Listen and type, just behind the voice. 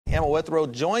Emma Withrow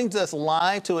joins us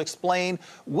live to explain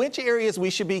which areas we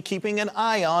should be keeping an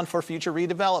eye on for future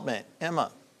redevelopment.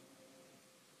 Emma.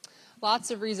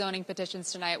 Lots of rezoning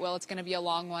petitions tonight. Well, it's going to be a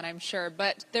long one, I'm sure,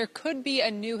 but there could be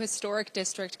a new historic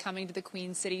district coming to the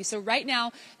Queen City. So right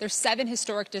now, there's 7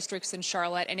 historic districts in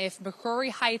Charlotte, and if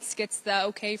McCrory Heights gets the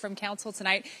okay from council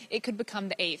tonight, it could become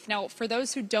the 8th. Now, for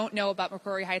those who don't know about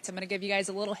McCrory Heights, I'm going to give you guys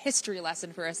a little history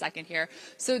lesson for a second here.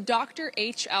 So Dr.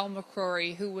 H.L.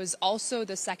 McCrory, who was also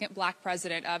the second black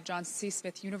president of Johnson C.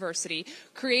 Smith University,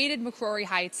 created McCrory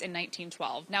Heights in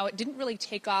 1912. Now, it didn't really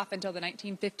take off until the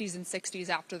 1950s and 60s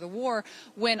after the war,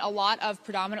 when a lot of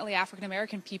predominantly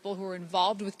African-American people who were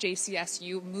involved with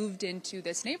JCSU moved into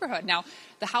this neighborhood. Now,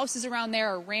 the houses around there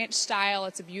are ranch style.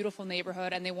 It's a beautiful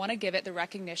neighborhood, and they want to give it the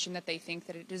recognition that they think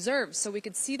that it deserves. So we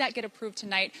could see that get approved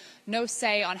tonight. No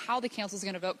say on how the council is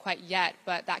going to vote quite yet,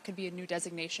 but that could be a new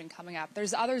designation coming up.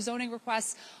 There's other zoning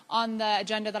requests on the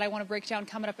agenda that I want to break down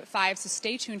coming up at 5, so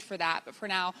stay tuned for that. But for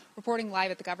now, reporting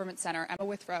live at the Government Center, Emma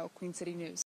Withrow, Queen City News.